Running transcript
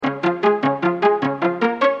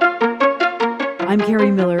I'm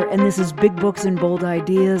Carrie Miller, and this is Big Books and Bold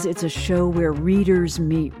Ideas. It's a show where readers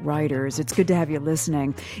meet writers. It's good to have you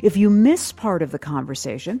listening. If you miss part of the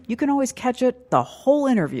conversation, you can always catch the whole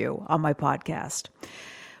interview, on my podcast.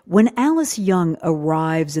 When Alice Young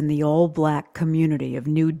arrives in the all-black community of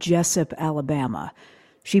New Jessup, Alabama,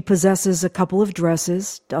 she possesses a couple of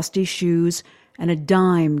dresses, dusty shoes, and a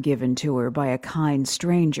dime given to her by a kind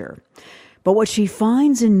stranger. But what she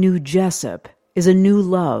finds in New Jessup is a new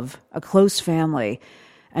love, a close family,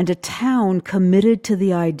 and a town committed to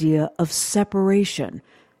the idea of separation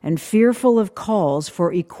and fearful of calls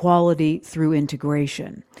for equality through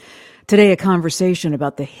integration. Today, a conversation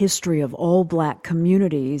about the history of all black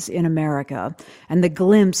communities in America and the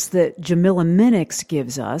glimpse that Jamila Minix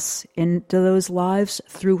gives us into those lives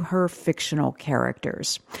through her fictional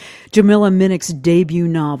characters. Jamila Minix's debut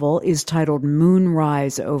novel is titled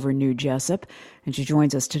Moonrise over New Jessup, and she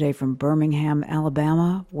joins us today from Birmingham,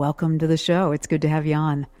 Alabama. Welcome to the show. It's good to have you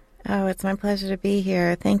on. Oh, it's my pleasure to be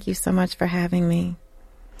here. Thank you so much for having me.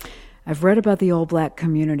 I've read about the all-black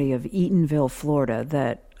community of Eatonville, Florida,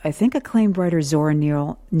 that I think acclaimed writer Zora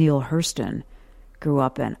Neale Hurston grew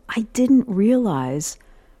up in. I didn't realize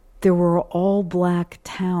there were all-black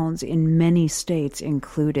towns in many states,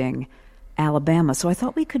 including Alabama. So I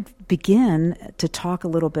thought we could begin to talk a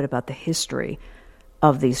little bit about the history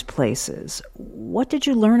of these places. What did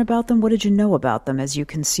you learn about them? What did you know about them as you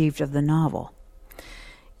conceived of the novel?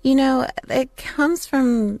 You know, it comes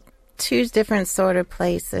from two different sort of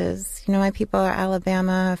places. You know, my people are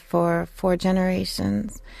Alabama for 4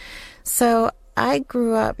 generations. So I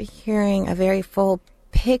grew up hearing a very full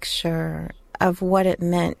picture of what it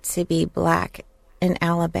meant to be black in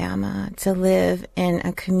Alabama, to live in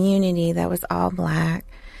a community that was all black,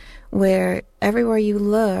 where everywhere you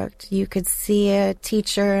looked, you could see a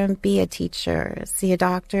teacher and be a teacher, see a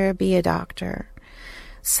doctor, be a doctor.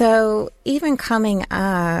 So even coming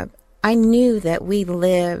up, I knew that we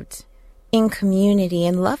lived in community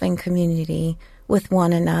and loving community with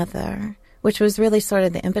one another, which was really sort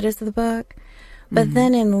of the impetus of the book. But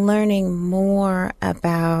then in learning more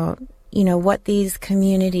about, you know, what these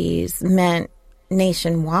communities meant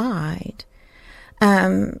nationwide,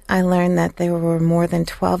 I learned that there were more than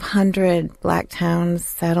 1,200 black towns,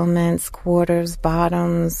 settlements, quarters,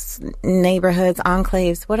 bottoms, neighborhoods,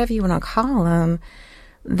 enclaves, whatever you want to call them,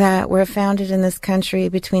 that were founded in this country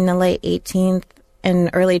between the late 18th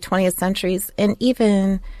and early 20th centuries. And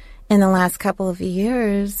even in the last couple of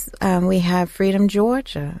years, we have Freedom,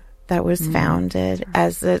 Georgia, that was founded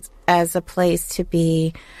as a place to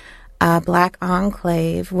be a black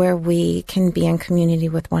enclave where we can be in community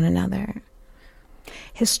with one another.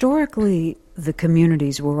 Historically, the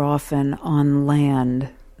communities were often on land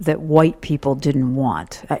that white people didn't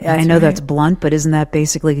want. I know that's blunt, but isn't that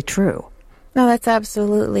basically true? No, that's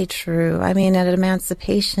absolutely true. I mean, at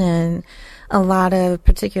emancipation, a lot of,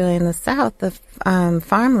 particularly in the South, the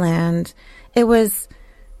farmland, it was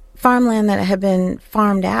farmland that had been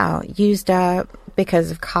farmed out, used up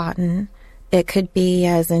because of cotton. It could be,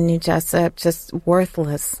 as in New Jessup, just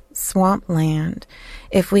worthless swampland.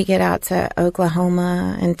 If we get out to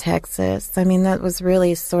Oklahoma and Texas, I mean, that was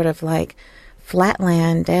really sort of like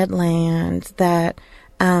flatland, dead land that,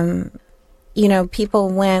 you know, people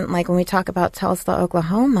went, like when we talk about Tulsa,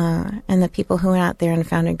 Oklahoma, and the people who went out there and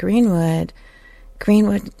founded Greenwood,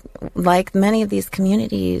 like many of these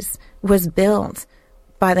communities, was built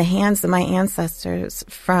by the hands of my ancestors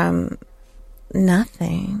from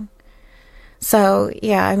nothing. So,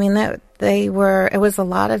 yeah, I mean, it was a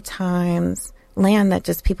lot of times land that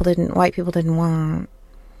just white people didn't want.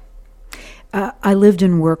 I lived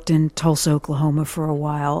and worked in Tulsa, Oklahoma for a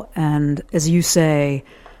while, and as you say,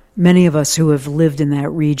 many of us who have lived in that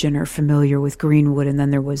region are familiar with Greenwood, and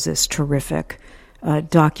then there was this terrific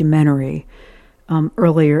documentary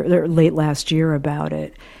late last year about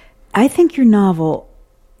it. I think your novel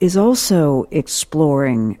is also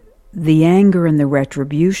exploring the anger and the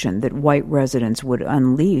retribution that white residents would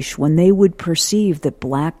unleash when they would perceive that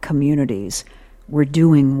black communities were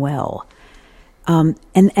doing well. And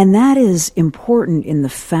that is important in the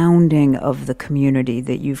founding of the community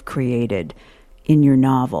that you've created in your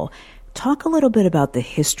novel. Talk a little bit about the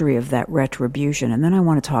history of that retribution, and then I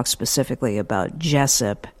want to talk specifically about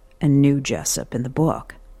Jessup and New Jessup in the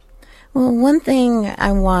book. Well, one thing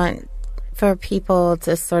I want for people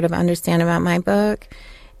to sort of understand about my book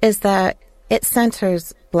is that it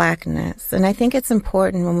centers blackness. And I think it's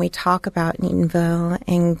important when we talk about Eatonville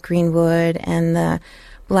and Greenwood and the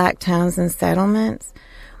black towns and settlements.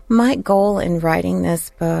 My goal in writing this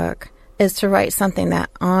book is to write something that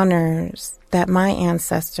honors that my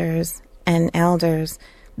ancestors and elders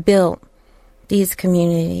built these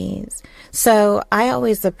communities. So I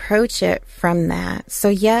always approach it from that. So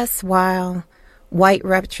yes, while white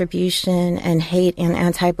retribution and hate and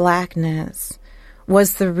anti-Blackness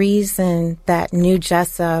was the reason that New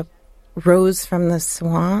Jessup rose from the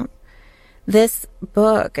swamp, this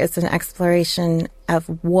book is an exploration of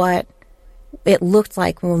what it looked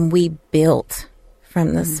like when we built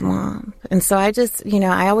from the swamp. And so I just,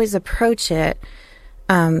 I always approach it,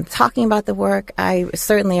 talking about the work. I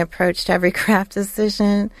certainly approached every craft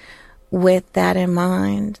decision with that in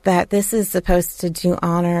mind, that this is supposed to do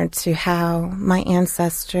honor to how my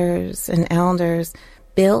ancestors and elders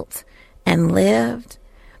built and lived,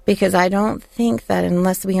 because I don't think that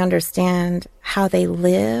unless we understand how they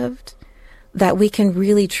lived, that we can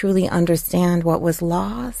really truly understand what was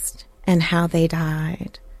lost and how they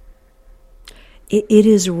died. It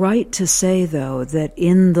is right to say, though, that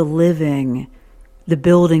in the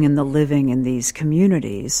building and the living in these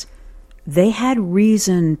communities, they had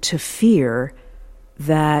reason to fear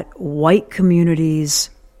that white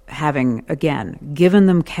communities, having, again, given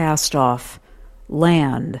them cast-off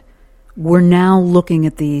land, were now looking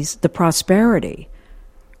at the prosperity,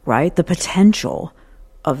 right, the potential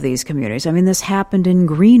of these communities. I mean, this happened in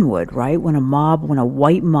Greenwood, right, when a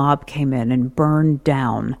white mob came in and burned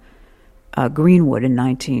down Greenwood in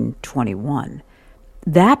 1921.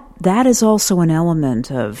 That is also an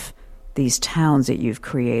element of these towns that you've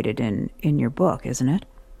created in your book, isn't it?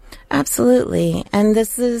 Absolutely. And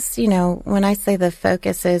this is, when I say the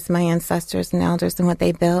focus is my ancestors and elders and what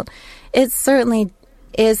they built, it certainly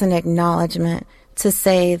is an acknowledgement to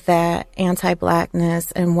say that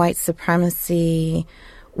anti-Blackness and white supremacy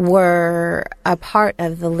were a part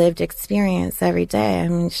of the lived experience every day. I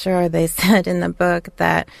mean, sure, they said in the book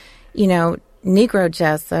that, Negro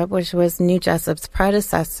Jessup, which was New Jessup's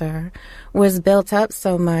predecessor, was built up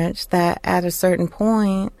so much that at a certain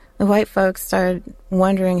point, the white folks started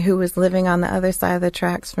wondering who was living on the other side of the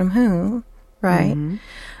tracks from whom, right?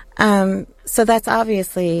 Mm-hmm. So that's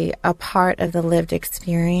obviously a part of the lived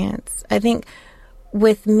experience. I think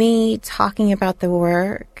with me talking about the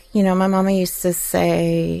work, my mama used to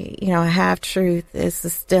say, a half-truth is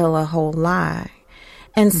still a whole lie.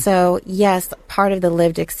 And so, yes, part of the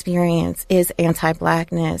lived experience is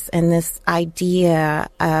anti-Blackness and this idea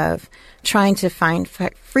of trying to find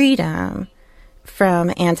freedom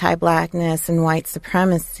from anti-Blackness and white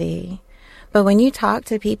supremacy. But when you talk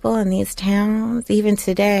to people in these towns, even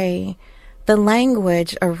today, the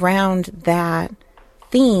language around that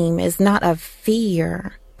theme is not of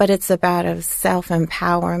fear, but it's about of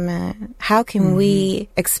self-empowerment. How can we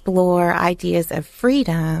explore ideas of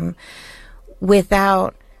freedom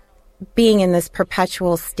without being in this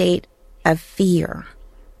perpetual state of fear?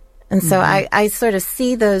 And so I sort of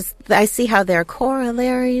see I see how they're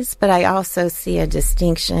corollaries, but I also see a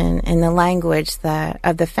distinction in the language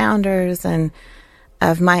of the founders and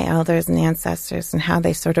of my elders and ancestors and how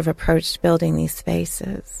they sort of approached building these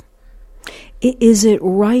spaces. Is it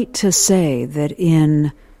right to say that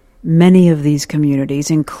in many of these communities,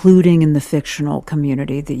 including in the fictional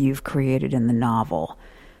community that you've created in the novel,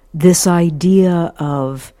 this idea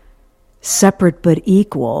of separate but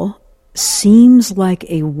equal seems like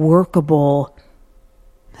a workable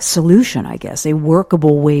solution, I guess, a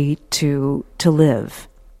workable way to live?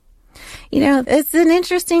 It's an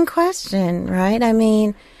interesting question, right? I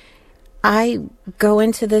mean, I go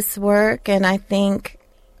into this work and I think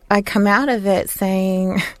I come out of it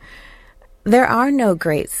saying there are no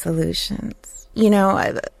great solutions.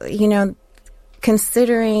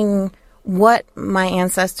 Considering what my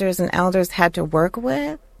ancestors and elders had to work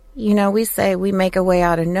with, we say we make a way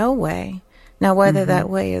out of no way. Now, whether that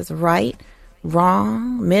way is right,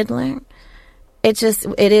 wrong, middling, it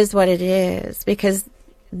is what it is, because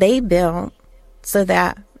they built so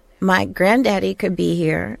that my granddaddy could be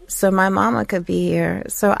here, so my mama could be here,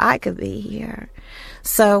 so I could be here.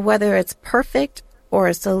 So whether it's perfect or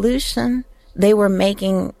a solution, they were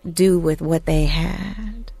making do with what they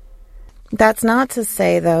had. That's not to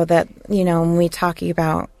say, though, that, when we talking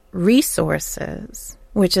about resources,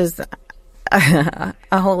 which is a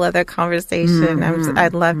whole other conversation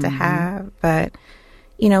I'd love to have, but,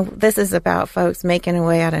 this is about folks making a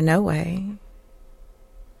way out of no way.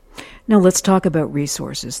 Now, let's talk about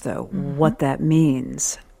resources, though, what that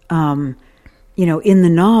means. In the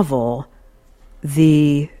novel,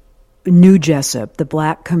 the New Jessup, the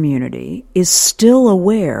Black community, is still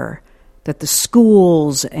aware that the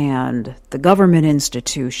schools and the government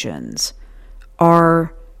institutions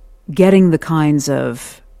are getting the kinds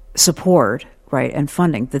of support, right, and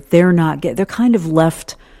funding that they're not getting. They're kind of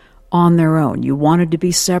left on their own. You wanted to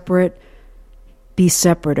be separate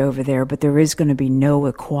over there, but there is going to be no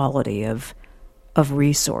equality of of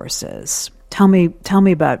resources. Tell me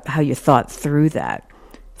about how you thought through that,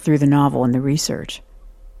 through the novel and the research.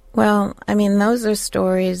 Well, I mean, those are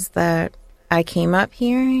stories that I came up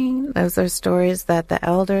hearing. Those are stories that the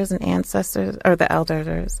elders and ancestors, or the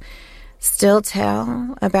elders, still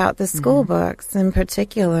tell about the school books in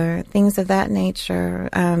particular, things of that nature,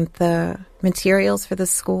 the materials for the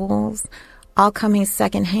schools, all coming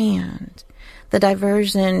secondhand. The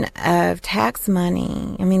diversion of tax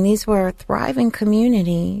money. I mean, these were thriving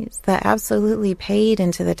communities that absolutely paid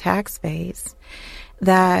into the tax base,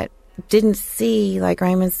 that didn't see, like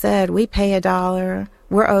Raymond said, we pay $1,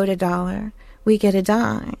 we're owed $1, we get a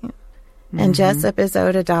dime. And Jessup is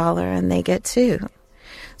owed $1 and they get $2.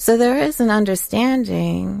 So there is an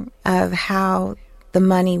understanding of how the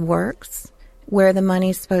money works, where the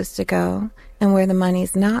money's supposed to go, and where the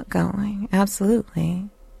money's not going. Absolutely.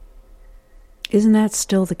 Isn't that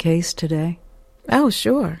still the case today? Oh,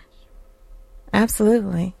 sure.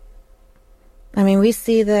 Absolutely. I mean, we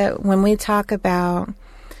see that when we talk about,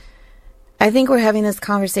 I think we're having this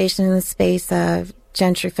conversation in the space of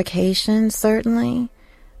gentrification, certainly,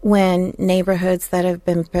 when neighborhoods that have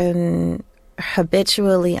been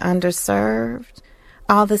habitually underserved,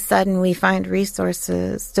 all of a sudden we find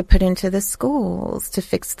resources to put into the schools, to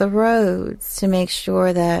fix the roads, to make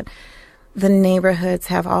sure that the neighborhoods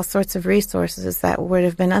have all sorts of resources that would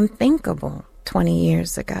have been unthinkable 20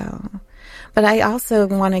 years ago. But I also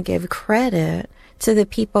want to give credit to the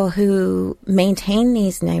people who maintain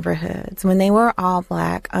these neighborhoods. When they were all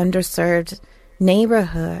Black, underserved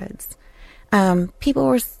neighborhoods, people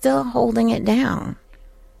were still holding it down.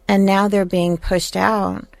 And now they're being pushed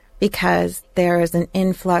out because there is an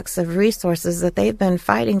influx of resources that they've been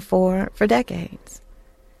fighting for decades.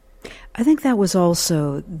 I think that was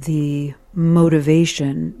also the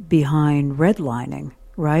motivation behind redlining,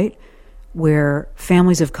 right? Where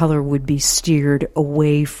families of color would be steered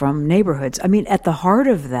away from neighborhoods. I mean, at the heart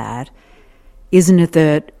of that, isn't it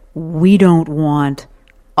that we don't want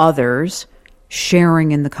others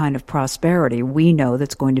sharing in the kind of prosperity we know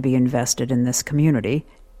that's going to be invested in this community,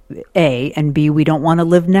 A, and B, we don't want to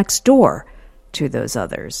live next door to those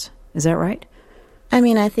others. Is that right? I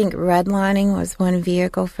mean, I think redlining was one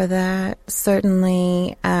vehicle for that.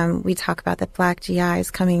 Certainly, we talk about the Black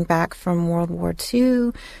GIs coming back from World War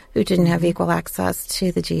II who didn't have equal access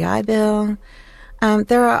to the GI Bill.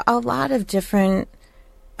 There are a lot of different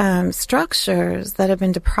structures that have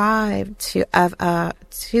been deprived to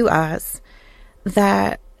us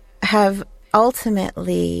that have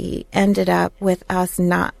ultimately ended up with us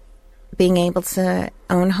not being able to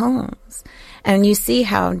own homes. And you see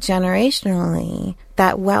how generationally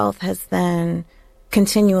that wealth has then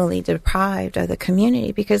continually deprived of the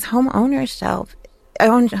community, because home ownership,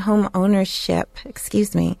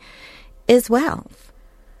 is wealth.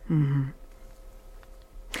 Mm-hmm.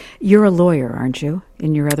 You're a lawyer, aren't you,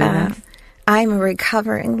 in your other life? I'm a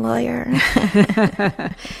recovering lawyer.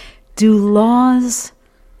 Do laws,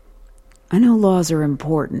 I know laws are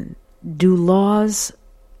important, do laws,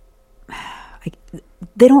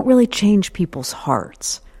 they don't really change people's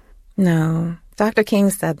hearts. No. Dr. King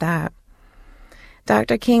said that.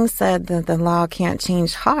 Dr. King said that the law can't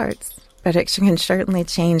change hearts, but it can certainly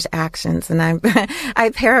change actions. And I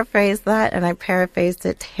paraphrased that, and I paraphrased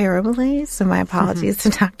it terribly, so my apologies to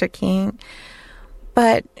Dr. King.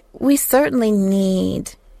 But we certainly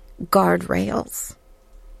need guardrails,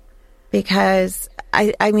 because,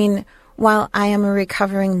 I mean, while I am a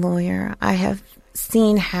recovering lawyer, I have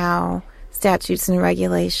seen how statutes and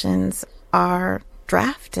regulations are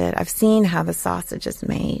drafted. I've seen how the sausage is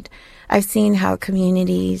made. I've seen how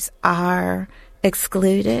communities are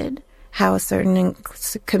excluded, how certain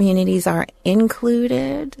communities are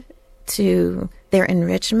included to their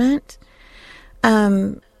enrichment.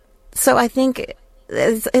 So I think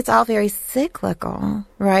it's all very cyclical,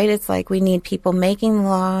 right? It's like we need people making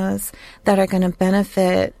laws that are going to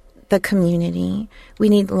benefit the community. We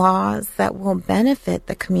need laws that will benefit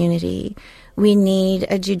the community. We need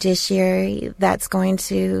a judiciary that's going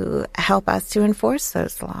to help us to enforce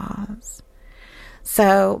those laws.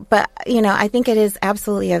 So, but, you know, I think it is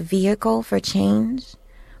absolutely a vehicle for change,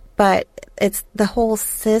 but it's the whole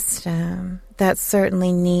system that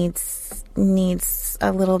certainly needs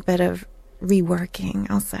a little bit of reworking,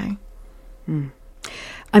 I'll say.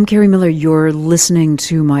 I'm Carrie Miller. You're listening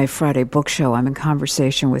to my Friday book show. I'm in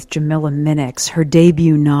conversation with Jamila Minnix. Her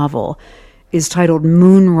debut novel is titled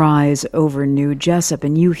Moonrise over New Jessup,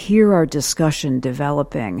 and you hear our discussion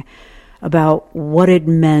developing about what it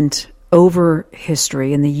meant over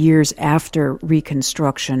history in the years after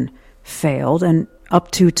Reconstruction failed and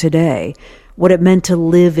up to today, what it meant to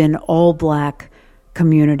live in all Black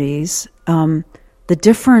communities,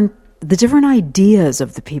 the different ideas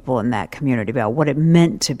of the people in that community about what it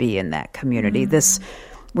meant to be in that community.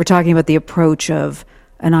 We're talking about the approach of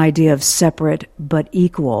an idea of separate but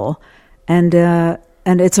equal, and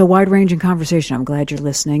it's a wide-ranging conversation. I'm glad you're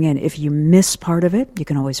listening, and if you miss part of it, you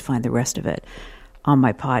can always find the rest of it on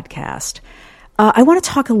my podcast. I want to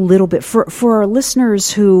talk a little bit for our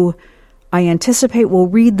listeners who I anticipate will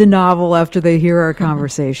read the novel after they hear our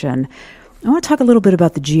conversation. I want to talk a little bit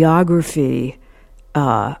about the geography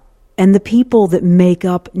and the people that make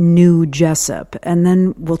up New Jessup, and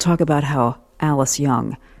then we'll talk about how Alice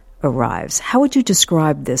Young arrives. How would you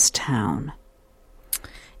describe this town?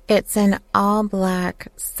 It's an all-black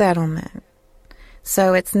settlement.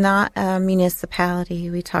 So it's not a municipality.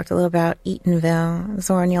 We talked a little about Eatonville.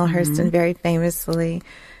 Zora Neale Hurston very famously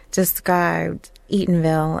described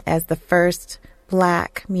Eatonville as the first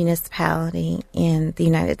black municipality in the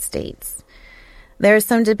United States. There's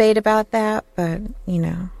some debate about that, but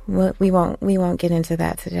we won't get into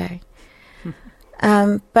that today.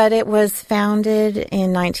 But it was founded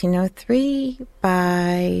in 1903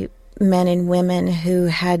 by men and women who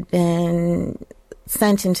had been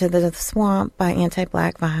sent into the swamp by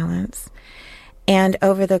anti-black violence. And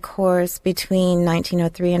over the course between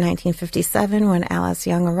 1903 and 1957, when Alice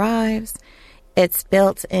Young arrives, it's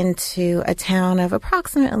built into a town of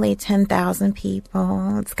approximately 10,000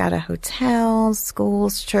 people. It's got a hotel,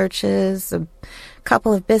 schools, churches, a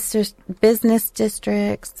couple of business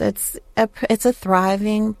districts. It's a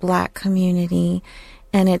thriving black community,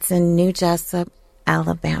 and it's in New Jessup,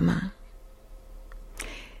 Alabama.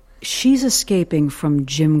 She's escaping from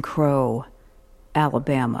Jim Crow,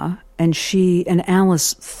 Alabama, and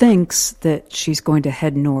Alice thinks that she's going to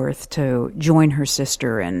head north to join her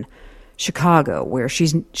sister in Chicago, where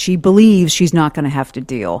she believes she's not going to have to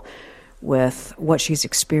deal with what she's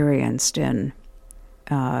experienced in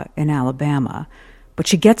Alabama. But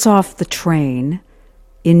she gets off the train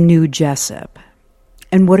in New Jessup,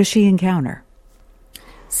 and what does she encounter?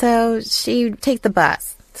 So she takes the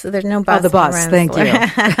bus. So there's no bus. Oh, the bus. Thank you.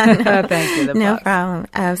 Thank you. No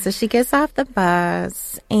problem. So she gets off the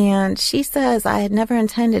bus, and she says, "I had never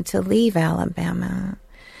intended to leave Alabama."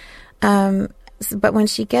 But when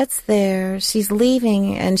she gets there, she's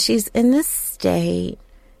leaving, and she's in this state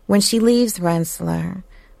when she leaves Rensselaer,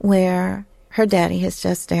 where her daddy has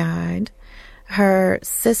just died. Her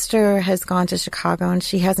sister has gone to Chicago, and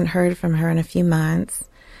she hasn't heard from her in a few months.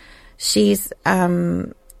 She's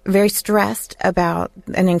very stressed about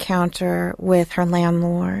an encounter with her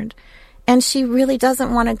landlord, and she really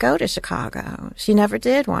doesn't want to go to Chicago. She never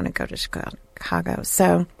did want to go to Chicago.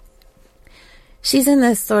 So she's in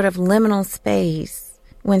this sort of liminal space.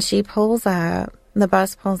 When she pulls up, the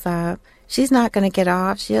bus pulls up, she's not going to get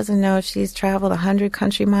off. She doesn't know if she's traveled 100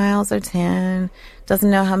 country miles or 10, doesn't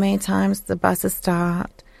know how many times the bus has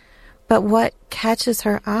stopped. But what catches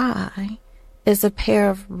her eye is a pair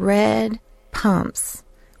of red pumps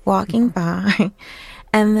walking by,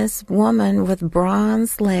 and this woman with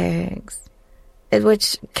bronze legs,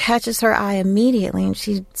 which catches her eye immediately, and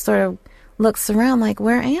she sort of looks around like,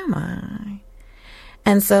 where am I?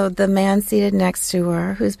 And so the man seated next to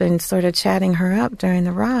her, who's been sort of chatting her up during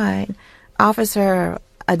the ride, offers her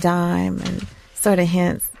a dime and sort of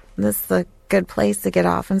hints, this is a good place to get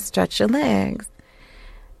off and stretch your legs.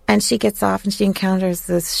 And she gets off, and she encounters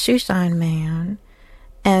this shoeshine man,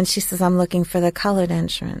 and she says, I'm looking for the colored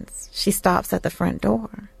entrance. She stops at the front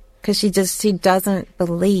door because she doesn't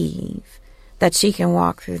believe that she can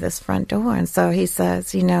walk through this front door. And so he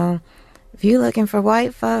says, if you're looking for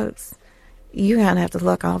white folks, you're going to have to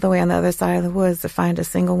look all the way on the other side of the woods to find a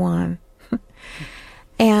single one.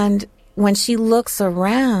 And when she looks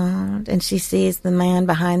around and she sees the man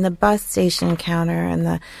behind the bus station counter and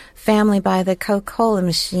the family by the Coca-Cola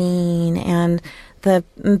machine and the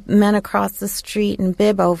men across the street in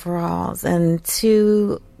bib overalls and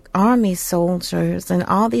 2 army soldiers and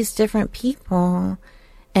all these different people,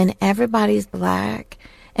 and everybody's black,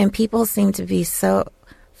 and people seem to be so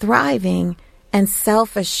thriving and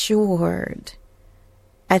self-assured.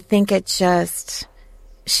 I think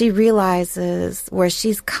she realizes where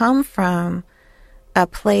she's come from, a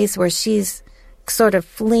place where she's sort of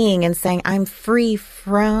fleeing and saying, I'm free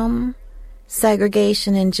from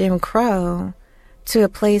segregation and Jim Crow, to a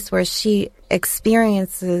place where she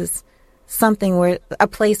experiences a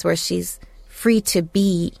place where she's free to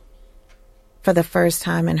be for the first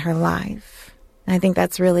time in her life. And I think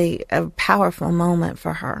that's really a powerful moment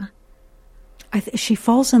for her. She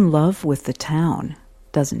falls in love with the town,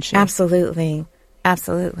 doesn't she? Absolutely.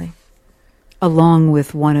 Absolutely. Along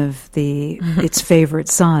with one of its favorite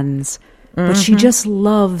sons. But she just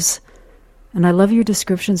loves And I love your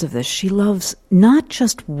descriptions of this. She loves not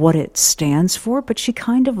just what it stands for, but she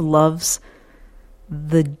kind of loves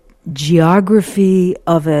the geography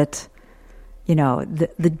of it, you know,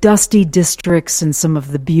 the dusty districts and some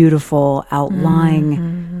of the beautiful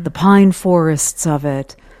outlying, the pine forests of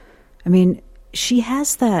it. I mean, she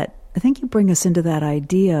has that, I think you bring us into that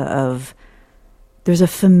idea of there's a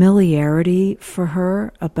familiarity for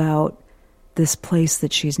her about this place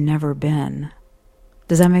that she's never been.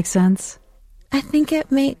 Does that make sense? I think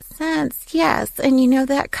it makes sense, yes. And, you know,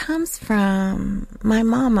 that comes from my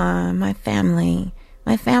mama, my family.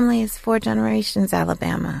 My family is 4 generations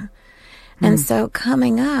Alabama. And so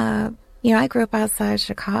coming up, you know, I grew up outside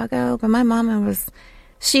Chicago, but my mama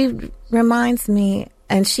she reminds me,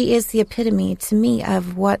 and she is the epitome to me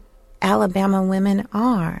of what Alabama women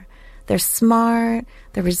are. They're smart,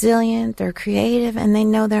 they're resilient, they're creative, and they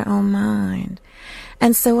know their own mind.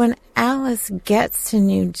 And so when Alice gets to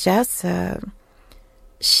New Jessup,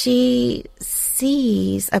 she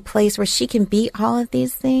sees a place where she can be all of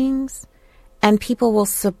these things and people will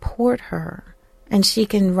support her and she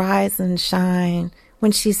can rise and shine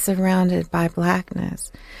when she's surrounded by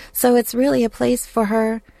Blackness. So it's really a place for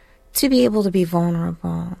her to be able to be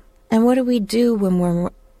vulnerable. And what do we do when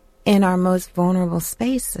we're in our most vulnerable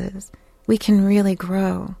spaces? We can really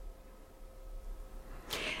grow.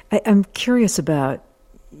 I'm curious about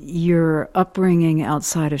your upbringing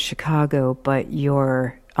outside of Chicago, but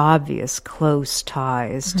your obvious close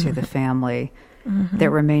ties to the family that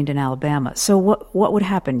remained in Alabama. So what would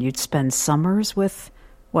happen? You'd spend summers with,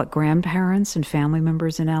 grandparents and family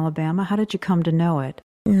members in Alabama? How did you come to know it?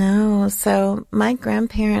 No, so my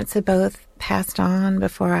grandparents had both passed on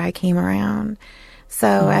before I came around.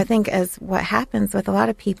 So I think as what happens with a lot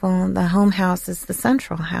of people, the home house is the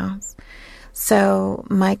central house. So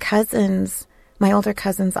my older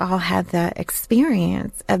cousins all had the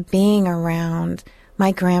experience of being around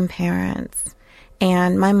my grandparents.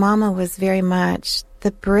 And my mama was very much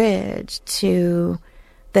the bridge to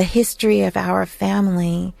the history of our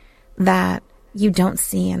family that you don't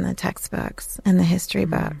see in the textbooks and the history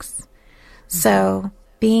books. So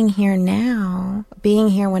being here now,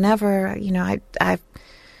 whenever, you know, I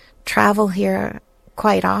travel here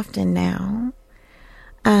quite often now.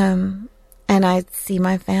 And I see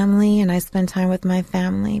my family and I spend time with my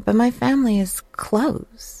family, but my family is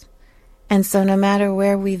close. And so no matter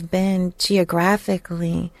where we've been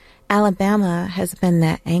geographically, Alabama has been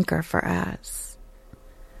that anchor for us.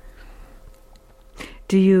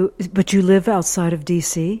 But you live outside of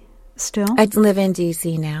D.C. still? I live in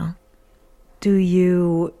D.C. now.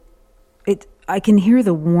 I can hear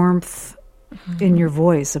the warmth in your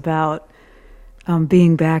voice about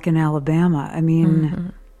being back in Alabama. I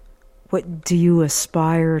mean, what do you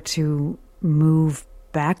aspire to move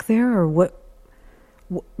back there, or what?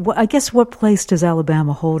 I guess what place does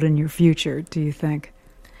Alabama hold in your future? Do you think?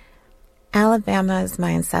 Alabama is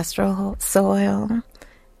my ancestral soil.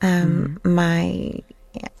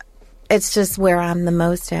 It's just where I'm the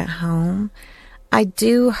most at home. I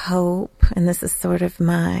do hope, and this is sort of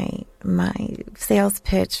my sales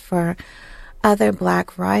pitch for other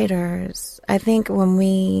Black writers. I think when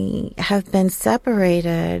we have been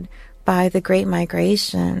separated by the Great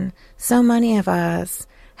Migration, so many of us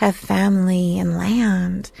have family and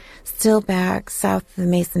land still back south of the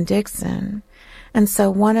Mason-Dixon. And so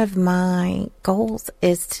one of my goals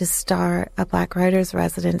is to start a Black writers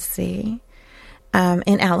residency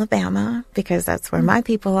in Alabama, because that's where my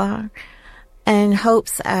people are, in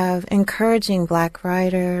hopes of encouraging Black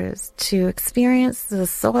writers to experience the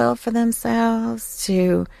soil for themselves,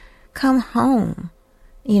 to come home.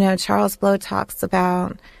 You know, Charles Blow talks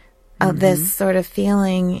about this sort of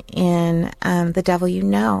feeling in The Devil You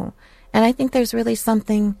Know. And I think there's really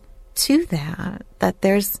something to that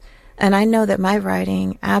there's, and I know that my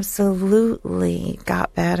writing absolutely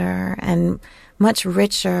got better and much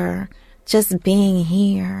richer just being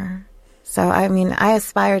here. So, I mean, I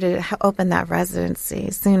aspire to open that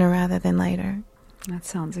residency sooner rather than later. That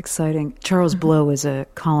sounds exciting. Charles Blow is a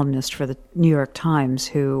columnist for the New York Times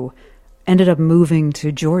who ended up moving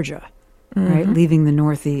to Georgia, right? Leaving the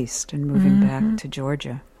Northeast and moving back to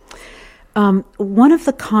Georgia. One of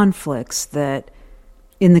the conflicts that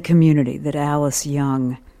in the community that Alice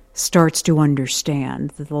Young starts to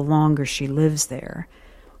understand, that the longer she lives there,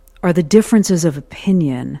 are the differences of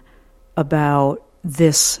opinion about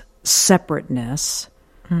this separateness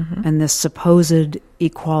and this supposed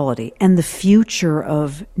equality and the future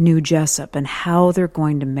of New Jessup and how they're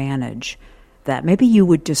going to manage that. Maybe you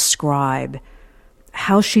would describe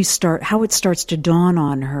how it starts to dawn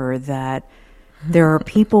on her that There are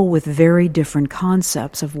people with very different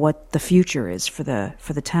concepts of what the future is for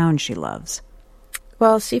the town she loves.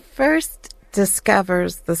 Well, she first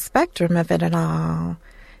discovers the spectrum of it all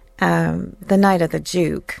the night of the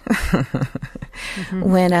juke,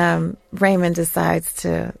 when Raymond decides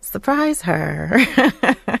to surprise her,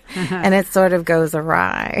 and it sort of goes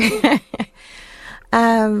awry.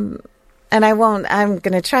 And I'm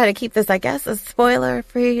going to try to keep this, I guess, as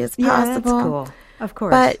spoiler-free as possible. Yeah, that's cool. Of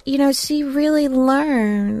course. But, she really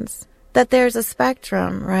learns that there's a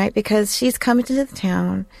spectrum, right? Because she's coming to the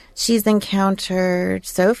town. She's encountered,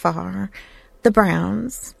 so far, the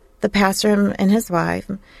Browns, the pastor and his wife.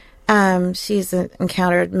 She's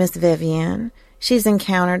encountered Miss Vivian. She's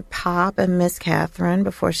encountered Pop and Miss Catherine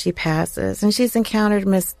before she passes. And she's encountered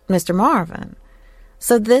Mr. Marvin.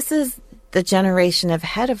 So this is the generation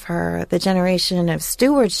ahead of her, the generation of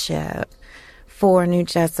stewardship for New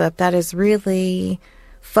Jessup that is really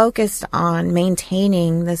focused on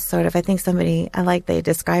maintaining this sort of, I think they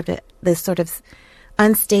described it, this sort of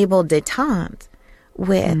unstable detente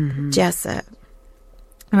with Jessup.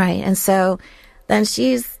 Right. And so then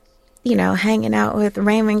she's, hanging out with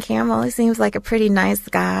Raymond Campbell. He seems like a pretty nice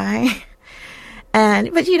guy.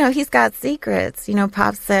 But he's got secrets.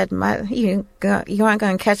 Pop said, you aren't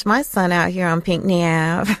going to catch my son out here on Pinckney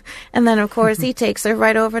Ave. And then, of course, he takes her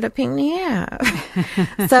right over to Pinckney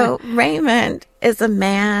Ave. So Raymond is a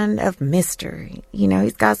man of mystery.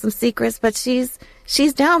 He's got some secrets, but she's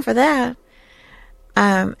down for that.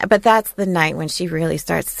 But that's the night when she really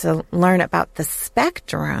starts to learn about the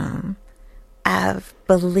spectrum of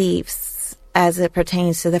beliefs as it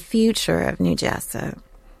pertains to the future of New Jessup.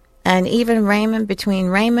 And even between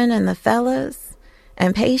Raymond and the fellas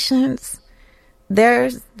and Patience,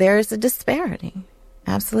 there's a disparity.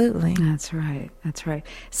 Absolutely. That's right.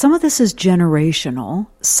 Some of this is generational.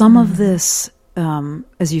 Some of this,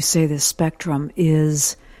 as you say, this spectrum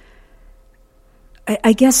is,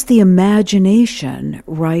 I guess, the imagination,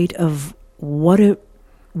 right, of what it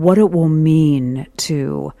will mean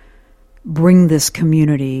to bring this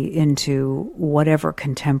community into whatever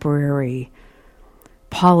contemporary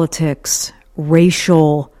politics,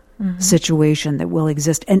 racial situation that will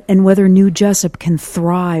exist, and whether New Jessup can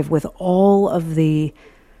thrive with all of the,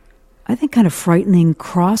 I think, kind of frightening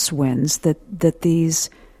crosswinds that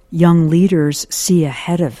these young leaders see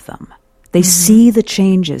ahead of them. They see the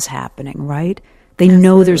changes happening, right? They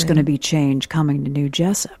know there's going to be change coming to New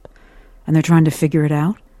Jessup, and they're trying to figure it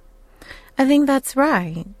out. I think that's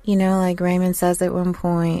right. Like Raymond says at one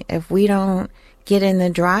point, if we don't get in the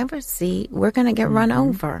driver's seat, we're going to get run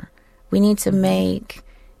over. We need to make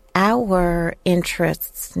our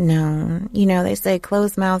interests known. They say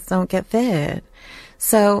closed mouths don't get fed.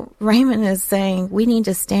 So Raymond is saying we need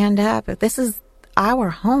to stand up. This is our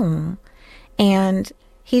home. And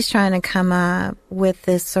he's trying to come up with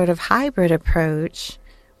this sort of hybrid approach,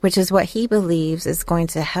 which is what he believes is going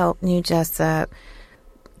to help New Jessup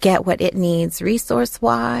get what it needs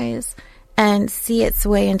resource-wise and see its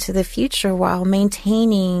way into the future while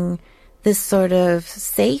maintaining this sort of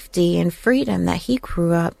safety and freedom that he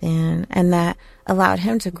grew up in and that allowed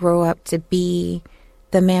him to grow up to be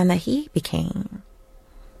the man that he became.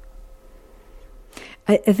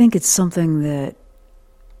 I think it's something that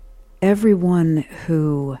everyone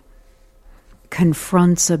who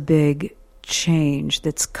confronts a big change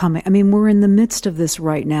that's coming, we're in the midst of this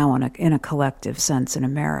right now in a collective sense in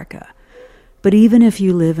America. But even if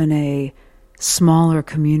you live in a smaller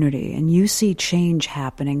community and you see change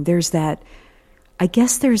happening, there's that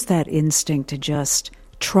instinct to just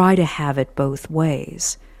try to have it both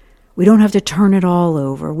ways. We don't have to turn it all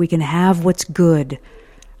over. We can have what's good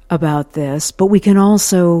about this, but we can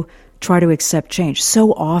also try to accept change.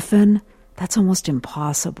 So often, that's almost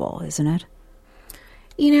impossible, isn't it?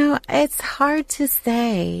 It's hard to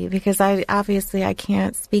say because I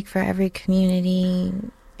can't speak for every community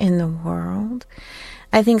in the world.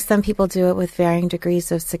 I think some people do it with varying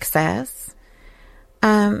degrees of success.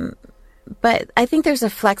 But I think there's a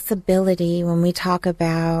flexibility when we talk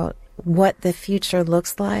about what the future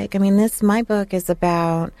looks like. My book is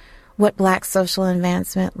about what Black social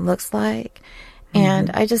advancement looks like. And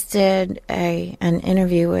I just did an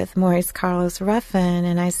interview with Maurice Carlos Ruffin,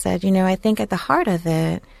 and I said, I think at the heart of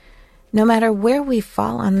it, no matter where we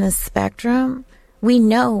fall on this spectrum, we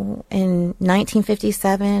know in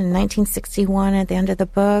 1957 and 1961 at the end of the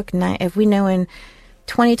book, if we know in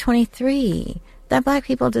 2023 that Black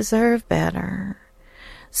people deserve better.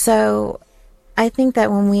 So I think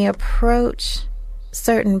that when we approach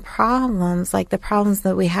certain problems, like the problems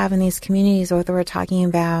that we have in these communities, whether we're talking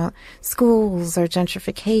about schools or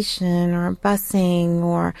gentrification or busing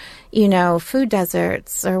or, food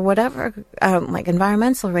deserts or whatever, like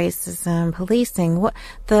environmental racism, policing,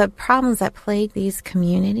 the problems that plague these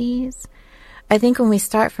communities. I think when we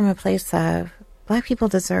start from a place of Black people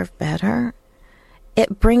deserve better,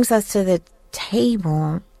 it brings us to the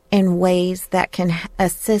table in ways that can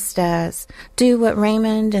assist us do what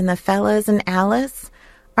Raymond and the fellas and Alice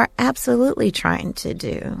are absolutely trying to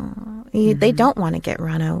do. Mm-hmm. They don't want to get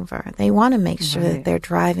run over. They want to make sure that they're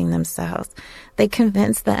driving themselves. They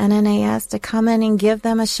convinced the NNAS to come in and give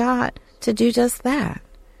them a shot to do just that.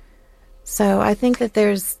 So I think that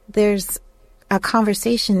there's a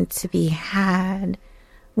conversation to be had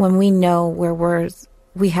when we know where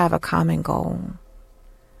we have a common goal.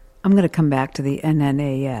 I'm going to come back to the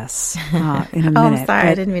NNAS in a minute. I'm sorry,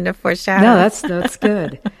 I didn't mean to foreshadow. No, that's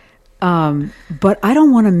good. But I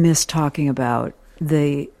don't want to miss talking about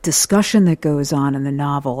the discussion that goes on in the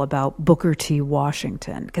novel about Booker T.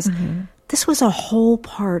 Washington, because this was a whole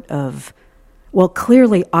part of, well,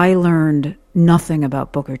 clearly I learned nothing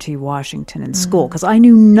about Booker T. Washington in school, because I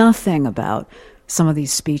knew nothing about some of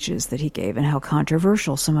these speeches that he gave and how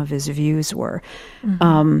controversial some of his views were.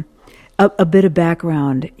 A bit of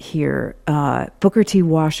background here. Booker T.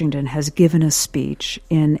 Washington has given a speech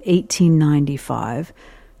in 1895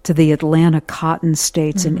 to the Atlanta Cotton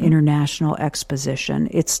States and International Exposition.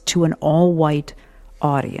 It's to an all-white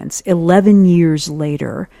audience. 11 years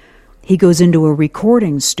later, he goes into a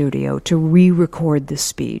recording studio to re-record the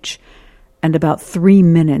speech, and about 3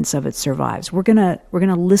 minutes of it survives. We're gonna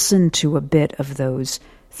listen to a bit of those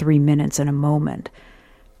 3 minutes in a moment.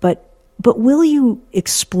 But will you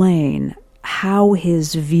explain how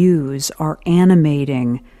his views are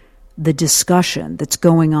animating the discussion that's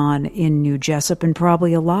going on in New Jessup and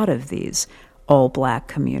probably a lot of these all-Black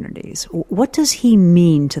communities? What does he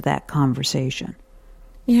mean to that conversation?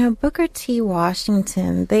 Booker T.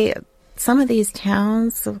 Washington, some of these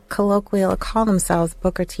towns, colloquially, call themselves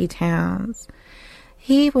Booker T. towns.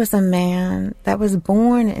 He was a man that was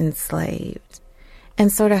born enslaved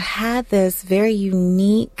and sort of had this very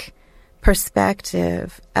unique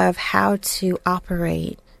perspective of how to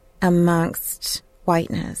operate amongst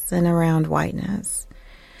whiteness and around whiteness.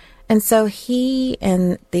 And so he,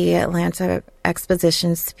 in the Atlanta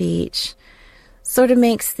Exposition speech, sort of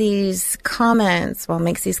makes these comments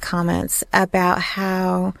about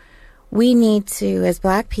how we need to, as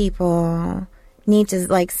Black people, need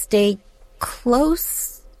to stay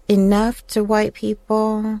close enough to white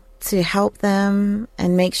people to help them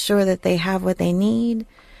and make sure that they have what they need,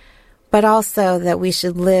 but also that we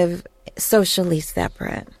should live socially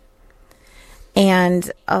separate.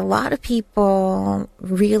 And a lot of people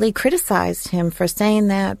really criticized him for saying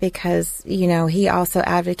that because, he also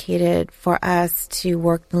advocated for us to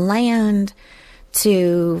work the land,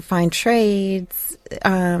 to find trades.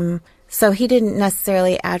 So he didn't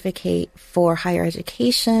necessarily advocate for higher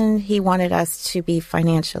education. He wanted us to be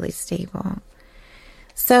financially stable.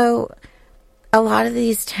 So a lot of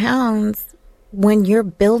these towns, when you're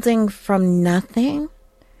building from nothing,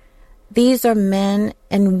 these are men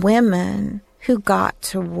and women who got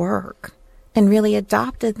to work and really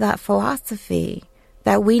adopted that philosophy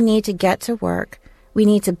that we need to get to work, we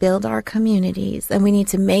need to build our communities, and we need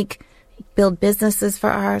to build businesses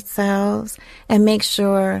for ourselves and make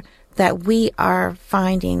sure that we are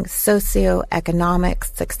finding socioeconomic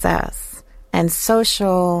success and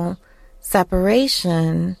social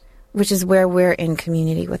separation, which is where we're in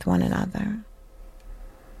community with one another.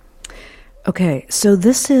 Okay, so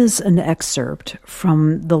this is an excerpt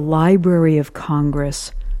from the Library of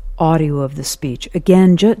Congress audio of the speech.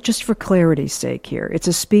 Again, just for clarity's sake here, it's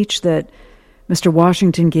a speech that Mr.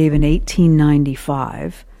 Washington gave in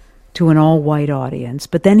 1895 to an all-white audience,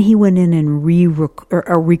 but then he went in and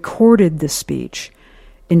recorded the speech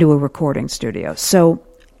into a recording studio. So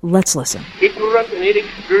let's listen. Ignorant and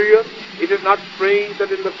inexperienced, it is not strange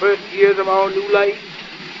that in the first years of our new life,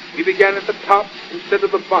 we began at the top instead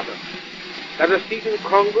of the bottom. That a seat in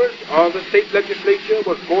Congress or the state legislature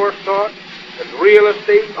was more sought than real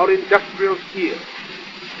estate or industrial skill.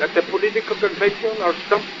 That the political convention or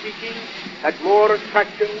stump speaking had more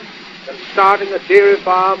attraction than starting a dairy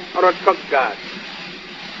farm or a truck garden.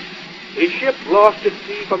 A ship lost at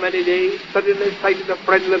sea for many days suddenly sighted a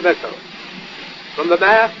friendly vessel. From the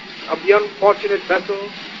mast of the unfortunate vessel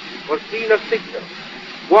was seen a signal: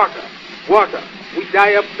 "Water, water, we die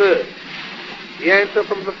of thirst." The answer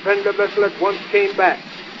from the friendly vessel at once came back: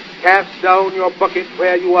 "Cast down your bucket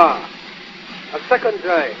where you are." A second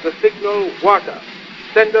time, the signal, "Water,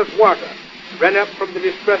 send us water," ran up from the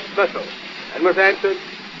distressed vessel. and was answered,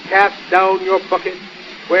 cast down your bucket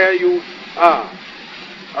where you are.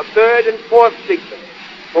 A third and fourth signal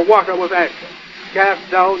for water was answered, cast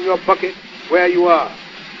down your bucket where you are.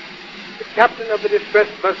 The captain of the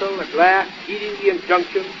distressed vessel at last, heeding the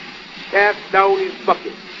injunction, cast down his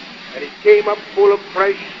bucket, and it came up full of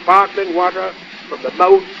fresh, sparkling water from the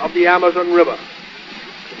mouth of the Amazon River.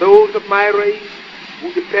 To those of my race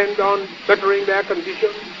who depend on bettering their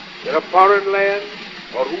condition in a foreign land,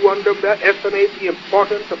 or who underestimate the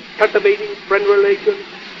importance of cultivating friend relations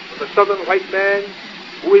with the southern white man,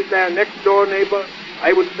 who is their next-door neighbor,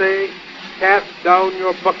 I would say, cast down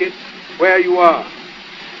your bucket where you are.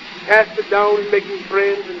 Cast it down in making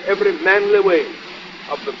friends in every manly way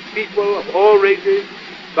of the people of all races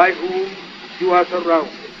by whom you are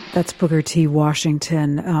surrounded. That's Booker T.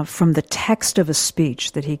 Washington from the text of a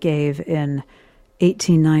speech that he gave in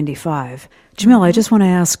 1895. Jamil, I just want to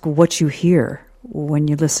ask what you hear when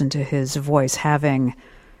you listen to his voice, having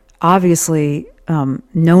obviously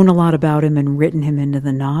known a lot about him and written him into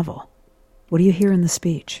the novel. What do you hear in the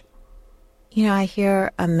speech? You know, I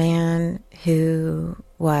hear a man who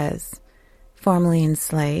was formerly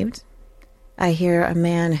enslaved. I hear a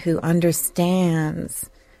man who understands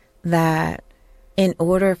that in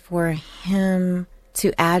order for him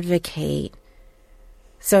to advocate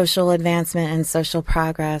social advancement and social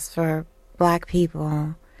progress for Black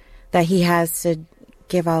people, that he has to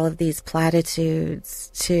give all of these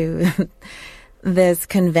platitudes to this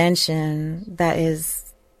convention that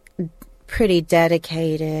is pretty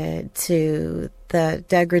dedicated to the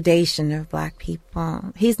degradation of Black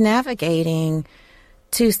people. He's navigating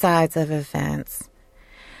two sides of a fence.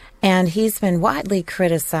 And he's been widely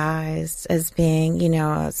criticized as being, you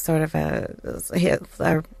know, a sort of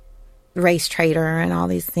a race traitor and all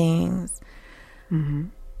these things. Mm-hmm.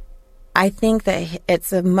 I think that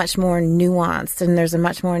it's a much more nuanced, and there's a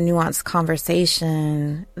much more nuanced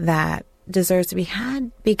conversation that deserves to be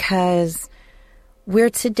had, because we're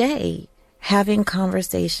today having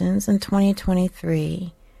conversations in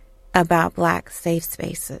 2023 about Black safe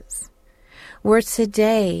spaces. We're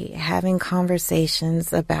today having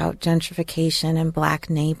conversations about gentrification in Black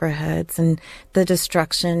neighborhoods and the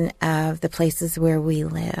destruction of the places where we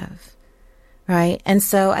live, right? And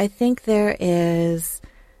so I think there is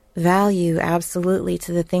value absolutely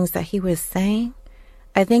to the things that he was saying.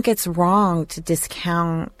 I think it's wrong to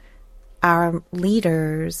discount our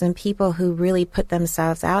leaders and people who really put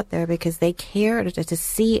themselves out there because they care to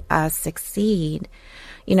see us succeed.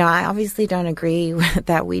 You know, I obviously don't agree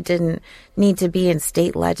that we didn't need to be in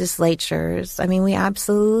state legislatures. I mean, we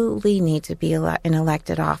absolutely need to be in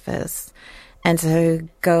elected office and to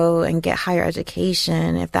go and get higher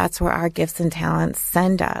education if that's where our gifts and talents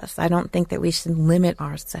send us. I don't think that we should limit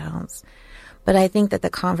ourselves. But I think that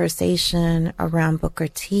the conversation around Booker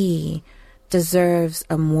T deserves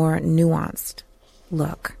a more nuanced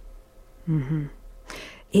look. Mm-hmm.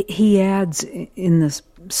 He adds in this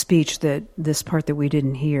speech, that this part that we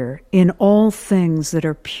didn't hear, in all things that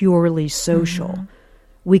are purely social, mm-hmm.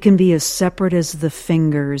 we can be as separate as the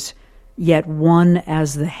fingers, yet one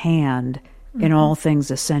as the hand, mm-hmm. in all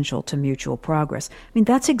things essential to mutual progress. I mean,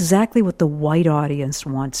 that's exactly what the white audience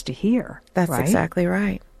wants to hear. That's right? Exactly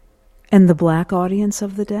right. And the Black audience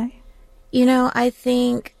of the day? You know, I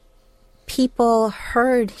think people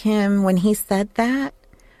heard him when he said that,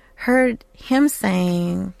 heard him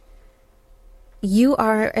saying, you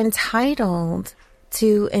are entitled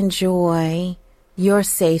to enjoy your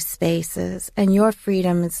safe spaces and your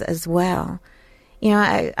freedoms as well. You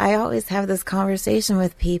know, I always have this conversation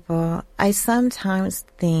with people. I sometimes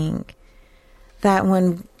think that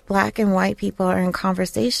when Black and white people are in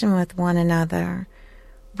conversation with one another,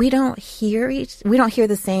 we don't hear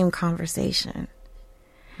the same conversation.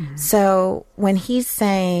 Mm-hmm. So when he's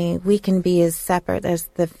saying we can be as separate as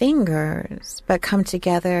the fingers, but come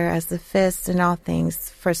together as the fists in all things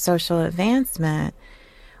for social advancement,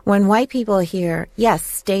 when white people hear, yes,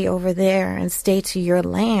 stay over there and stay to your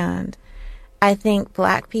land, I think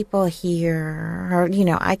Black people hear, or, you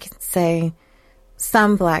know, I could say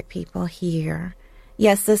some Black people hear,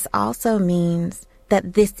 yes, this also means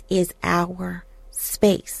that this is our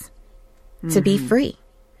space to mm-hmm. be free.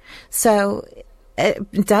 So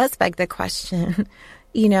it does beg the question,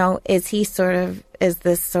 you know, is this sort of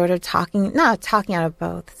not talking out of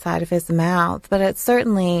both sides of his mouth, but it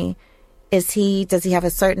certainly, does he have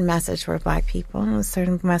a certain message for Black people and a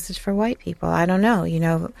certain message for white people? I don't know, you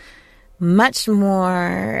know, much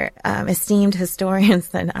more esteemed historians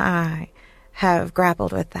than I have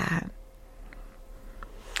grappled with that.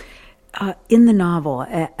 In the novel,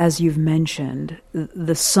 as you've mentioned,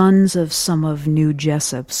 the sons of some of New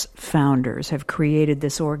Jessup's founders have created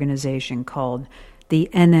this organization called the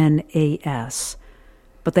NNAS,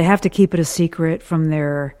 but they have to keep it a secret from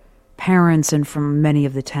their parents and from many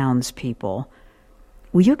of the townspeople.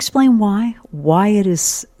 Will you explain why it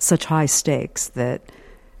is such high stakes that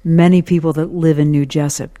many people that live in New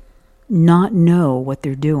Jessup not know what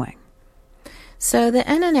they're doing? So the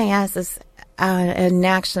NNAS is a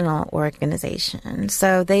national organization.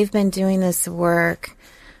 So they've been doing this work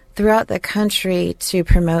throughout the country to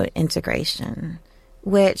promote integration,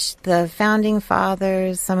 which the founding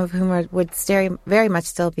fathers, some of whom would very much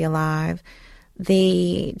still be alive,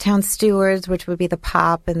 the town stewards, which would be the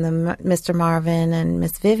Pop and the Mr. Marvin and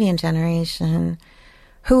Miss Vivian generation,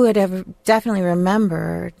 who would have definitely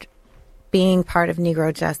remembered being part of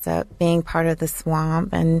Negro Jessup, being part of the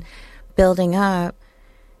swamp and building up,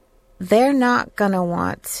 they're not going to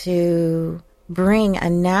want to bring a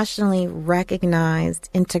nationally recognized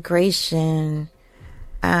integration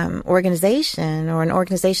organization or an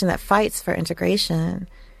organization that fights for integration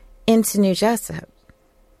into New Jessup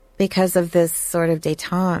because of this sort of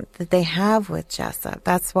detente that they have with Jessup.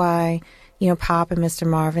 That's why, Pop and Mr.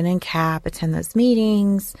 Marvin and Cap attend those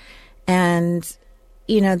meetings, and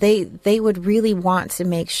they would really want to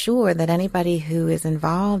make sure that anybody who is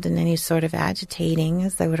involved in any sort of agitating,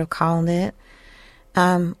 as they would have called it,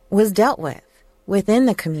 was dealt with within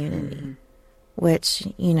the community, which,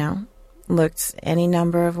 looked any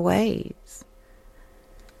number of ways.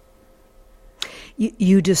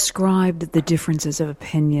 You described the differences of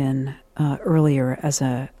opinion earlier as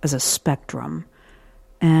a spectrum.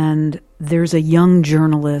 And there's a young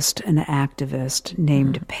journalist and activist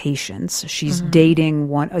named Patience. She's dating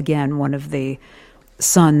one of the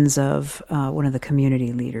sons of one of the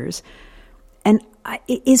community leaders. And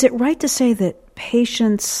is it right to say that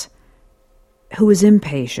Patience, who is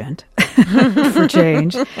impatient for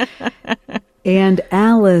change, and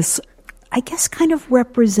Alice, I guess, kind of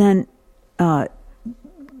represent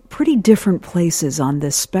pretty different places on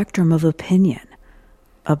this spectrum of opinion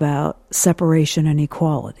about separation and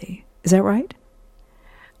equality. Is that right?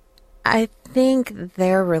 I think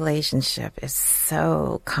their relationship is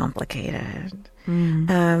so complicated.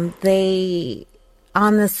 They,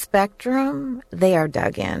 on the spectrum, they are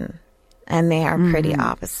dug in, and they are pretty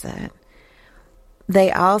opposite.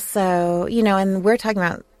 They also, and we're talking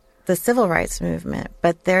about the civil rights movement,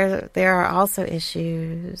 but there are also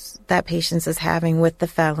issues that Patience is having with the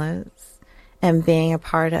fellas and being a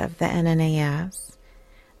part of the NNAS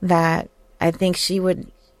that I think she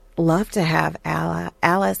would love to have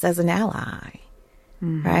Alice as an ally,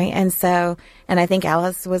 right? And I think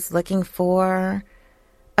Alice was looking for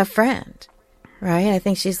a friend, right? I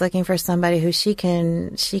think she's looking for somebody who she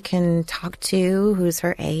can talk to, who's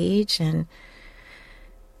her age, and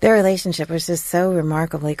their relationship was just so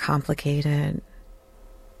remarkably complicated.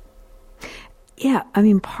 Yeah, I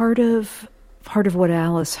mean, part of what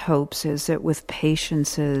Alice hopes is that with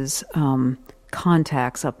Patience's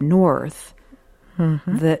contacts up north,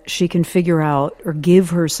 that she can figure out or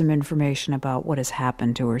give her some information about what has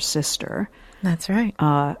happened to her sister. That's right.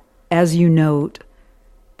 As you note,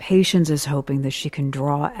 Patience is hoping that she can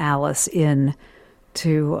draw Alice in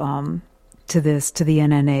to the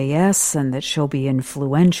NNAS, and that she'll be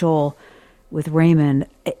influential with Raymond.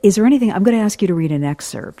 Is there anything? I'm going to ask you to read an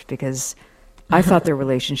excerpt because I thought their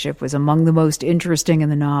relationship was among the most interesting in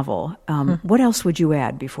the novel. What else would you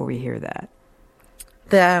add before we hear that?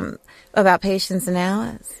 About Patience and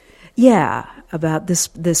Alice? Yeah, about this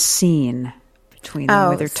scene between them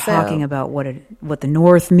where they're talking about what the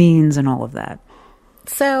North means and all of that.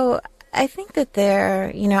 So I think that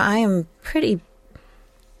I am pretty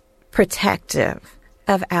protective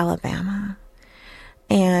of Alabama.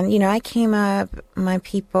 And, I came up, my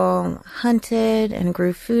people hunted and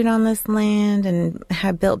grew food on this land and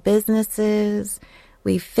had built businesses.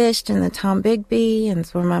 We fished in the Tombigbee, and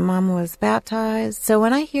it's where my mom was baptized. So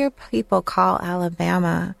when I hear people call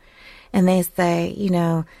Alabama and they say,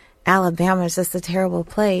 Alabama is just a terrible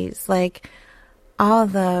place, like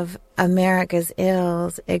all of America's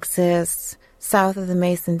ills exist south of the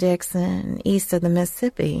Mason-Dixon, east of the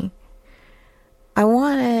Mississippi. I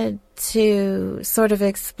wanted to sort of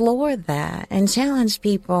explore that and challenge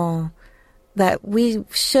people that we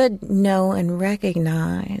should know and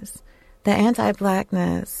recognize that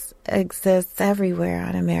anti-blackness exists everywhere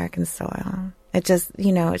on American soil. It just,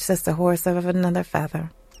 it's just a horse of another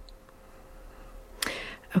feather.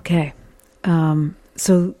 Okay.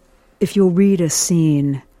 So if you'll read a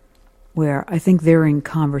scene where I think they're in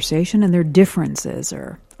conversation and their differences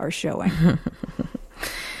are showing.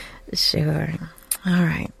 Sure. All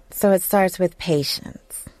right. So it starts with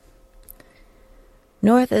patience.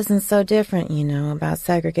 North isn't so different, about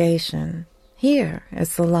segregation. Here,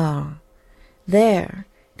 it's the law. There,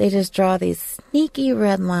 they just draw these sneaky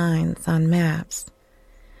red lines on maps.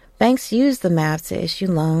 Banks use the maps to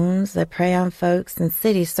issue loans that prey on folks, and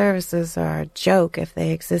city services are a joke if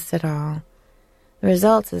they exist at all. The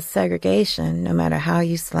result is segregation, no matter how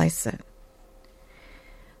you slice it.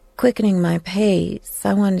 Quickening my pace,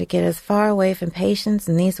 I wanted to get as far away from patience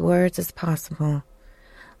and these words as possible.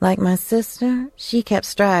 Like my sister, she kept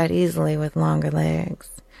stride easily with longer legs.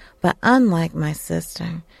 But unlike my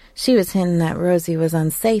sister, she was hinting that Rosie was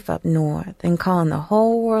unsafe up north and calling the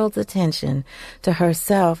whole world's attention to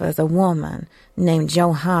herself as a woman named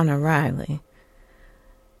Johanna Riley.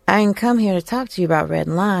 I didn't come here to talk to you about red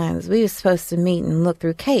lines. We were supposed to meet and look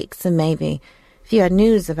through cakes and maybe if you had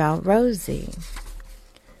news about Rosie.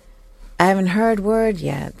 I haven't heard word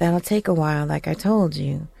yet. That'll take a while, like I told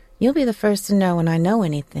you. You'll be the first to know when I know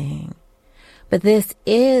anything. But this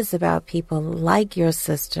is about people like your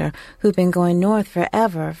sister who've been going north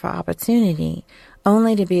forever for opportunity,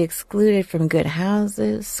 only to be excluded from good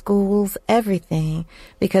houses, schools, everything,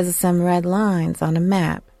 because of some red lines on a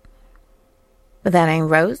map. But that ain't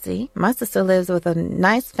Rosie. My sister lives with a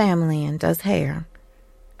nice family and does hair.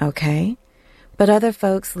 Okay? But other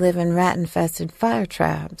folks live in rat-infested fire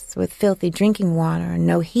traps with filthy drinking water and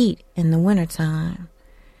no heat in the wintertime.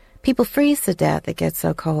 People freeze to death, it gets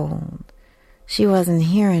so cold. She wasn't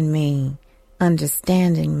hearing me,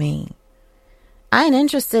 understanding me. I ain't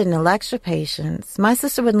interested in Electra patients. My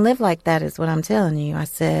sister wouldn't live like that is what I'm telling you, I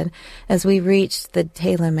said, as we reached the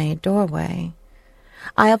tailor-made doorway.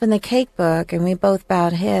 I opened the cake book and we both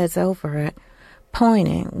bowed heads over it,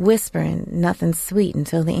 pointing, whispering nothing sweet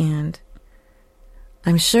until the end.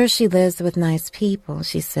 I'm sure she lives with nice people,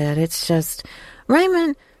 she said. It's just,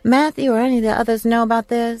 Raymond, Matthew, or any of the others know about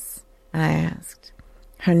this? I asked.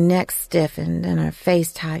 Her neck stiffened and her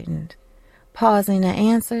face tightened. Pausing to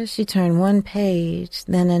answer, she turned one page,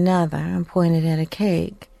 then another, and pointed at a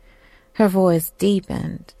cake. Her voice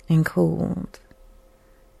deepened and cooled.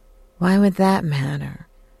 Why would that matter?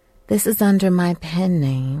 This is under my pen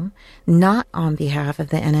name, not on behalf of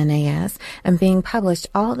the NNAS, and being published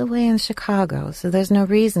all the way in Chicago, so there's no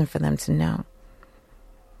reason for them to know.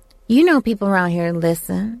 You know people around here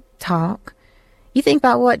listen, talk. You think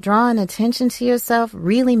about what drawing attention to yourself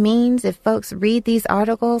really means if folks read these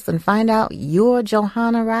articles and find out you're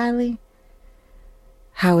Johanna Riley?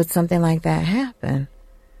 How would something like that happen?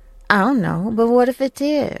 I don't know, but what if it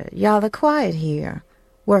did? Y'all are quiet here,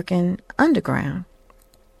 working underground.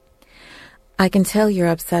 I can tell you're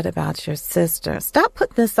upset about your sister. Stop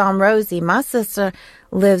putting this on Rosie. My sister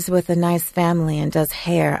lives with a nice family and does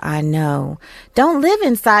hair, I know. Don't live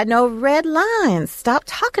inside no red lines. Stop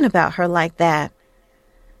talking about her like that.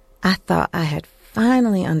 I thought I had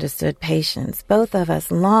finally understood patience, both of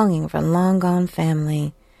us longing for long-gone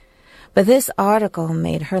family. But this article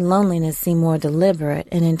made her loneliness seem more deliberate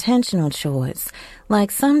and intentional choice,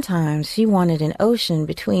 like sometimes she wanted an ocean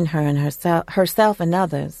between her and herself and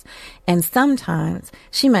others, and sometimes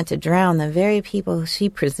she meant to drown the very people she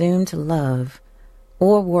presumed to love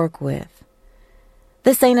or work with.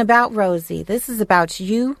 This ain't about Rosie. This is about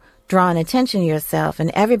you drawing attention to yourself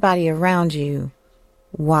and everybody around you.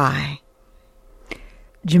 Why?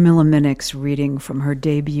 Jamila Minnick's reading from her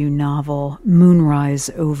debut novel,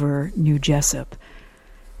 Moonrise over New Jessup.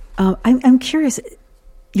 I'm curious,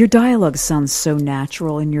 your dialogue sounds so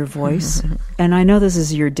natural in your voice, and I know this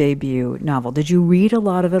is your debut novel. Did you read a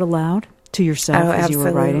lot of it aloud to yourself as absolutely.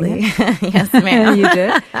 You were writing it? Yes, ma'am. You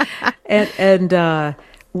did? And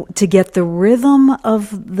to get the rhythm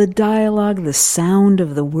of the dialogue, the sound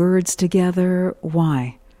of the words together,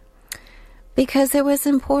 why? Because it was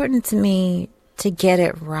important to me to get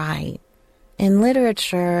it right. In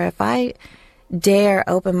literature, if I dare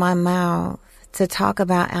open my mouth to talk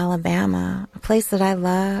about Alabama, a place that I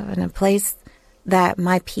love and a place that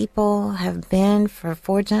my people have been for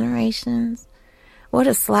 4 generations, what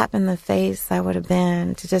a slap in the face that would have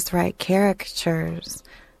been to just write caricatures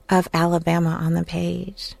of Alabama on the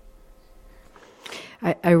page.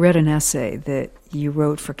 I read an essay that you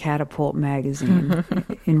wrote for Catapult magazine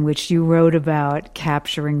in which you wrote about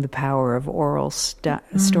capturing the power of oral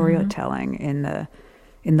storytelling in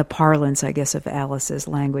the parlance, I guess, of Alice's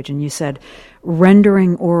language. And you said,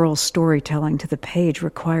 rendering oral storytelling to the page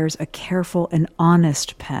requires a careful and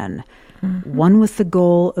honest pen, one with the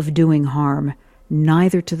goal of doing harm,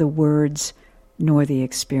 neither to the words nor the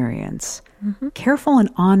experience. Careful and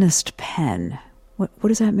honest pen. What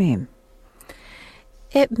does that mean?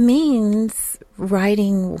 It means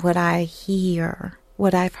writing what I hear,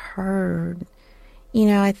 what I've heard.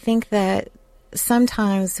 I think that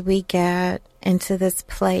sometimes we get into this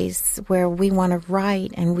place where we want to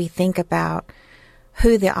write and we think about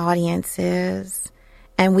who the audience is,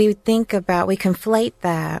 and we conflate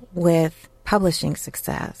that with publishing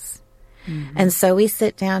success. Mm-hmm. And so we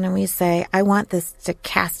sit down and we say, I want this to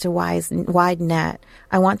cast a wide net.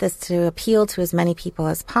 I want this to appeal to as many people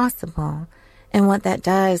as possible. And what that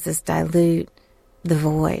does is dilute the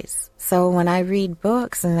voice. So when I read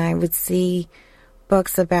books and I would see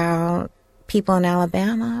books about people in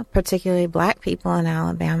Alabama, particularly black people in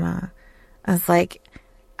Alabama, I was like,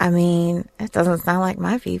 it doesn't sound like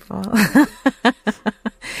my people.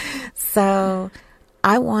 So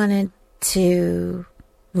I wanted to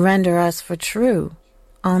render us for true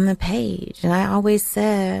on the page. And I always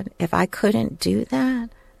said, if I couldn't do that,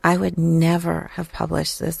 I would never have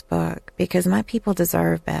published this book because my people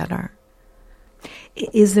deserve better.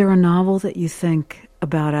 Is there a novel that you think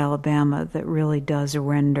about Alabama that really does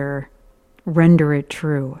render it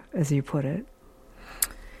true, as you put it?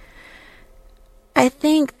 I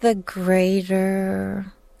think the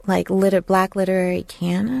greater, black literary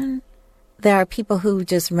canon, there are people who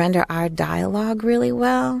just render our dialogue really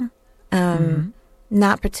well.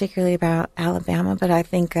 Not particularly about Alabama, but I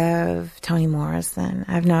think of Toni Morrison.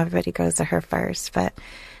 I know everybody goes to her first, but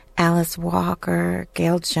Alice Walker,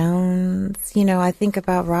 Gail Jones. I think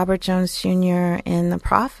about Robert Jones Jr. in The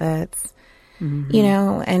Prophets,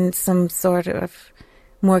 and some sort of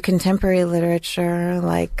more contemporary literature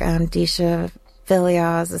like Deesha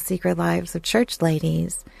Philia's The Secret Lives of Church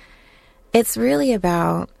Ladies. It's really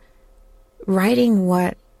about writing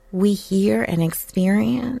what we hear and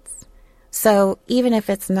experience. So even if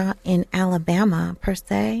it's not in Alabama per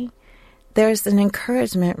se, there's an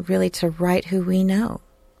encouragement really to write who we know.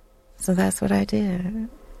 So that's what I did.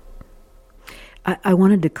 I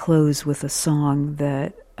wanted to close with a song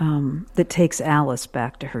that takes Alice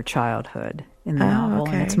back to her childhood in the novel,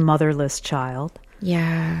 and it's Motherless Child.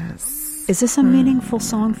 Yes. Is this a meaningful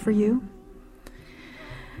song for you?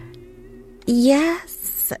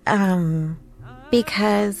 Yes,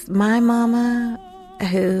 because my mama,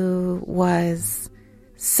 who was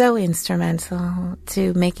so instrumental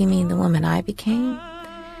to making me the woman I became,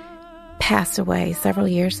 passed away several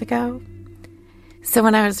years ago. So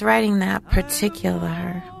when I was writing that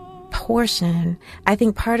particular portion, I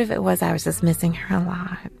think part of it was I was just missing her a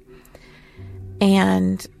lot.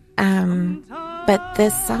 And but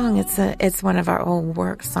this song, it's one of our old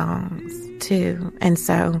work songs too. And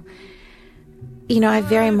so, I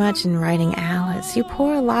very much in writing Alice, you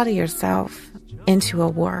pour a lot of yourself into a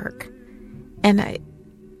work. And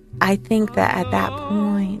I think that at that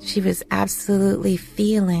point, she was absolutely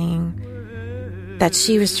feeling that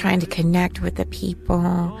she was trying to connect with the people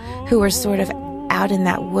who were sort of out in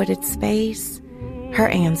that wooded space, her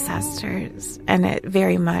ancestors. And it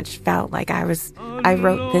very much felt like I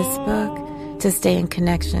wrote this book to stay in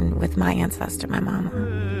connection with my ancestor, my mama.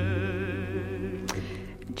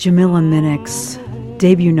 Jamila Minnick's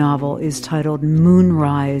debut novel is titled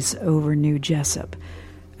Moonrise over New Jessup.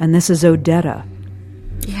 And this is Odetta.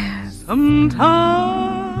 Yes. Sometimes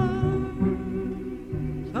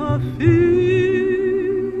I feel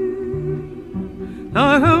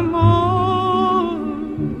like I'm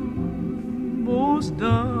almost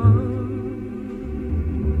done.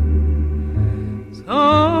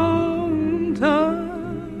 Sometimes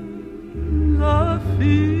I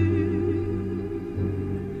feel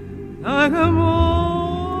like I'm almost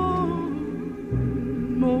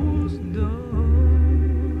done.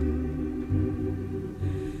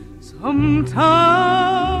 Sometimes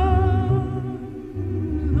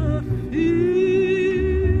I feel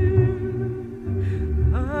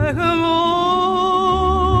like I'm almost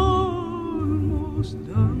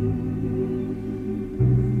done.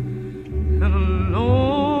 And a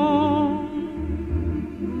long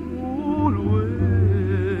old way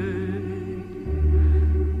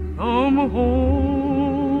come home.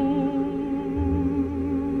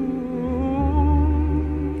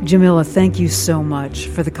 Jamila, thank you so much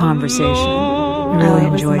for the conversation. I really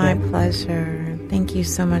enjoyed it. It was my pleasure. Thank you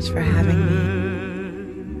so much for having me.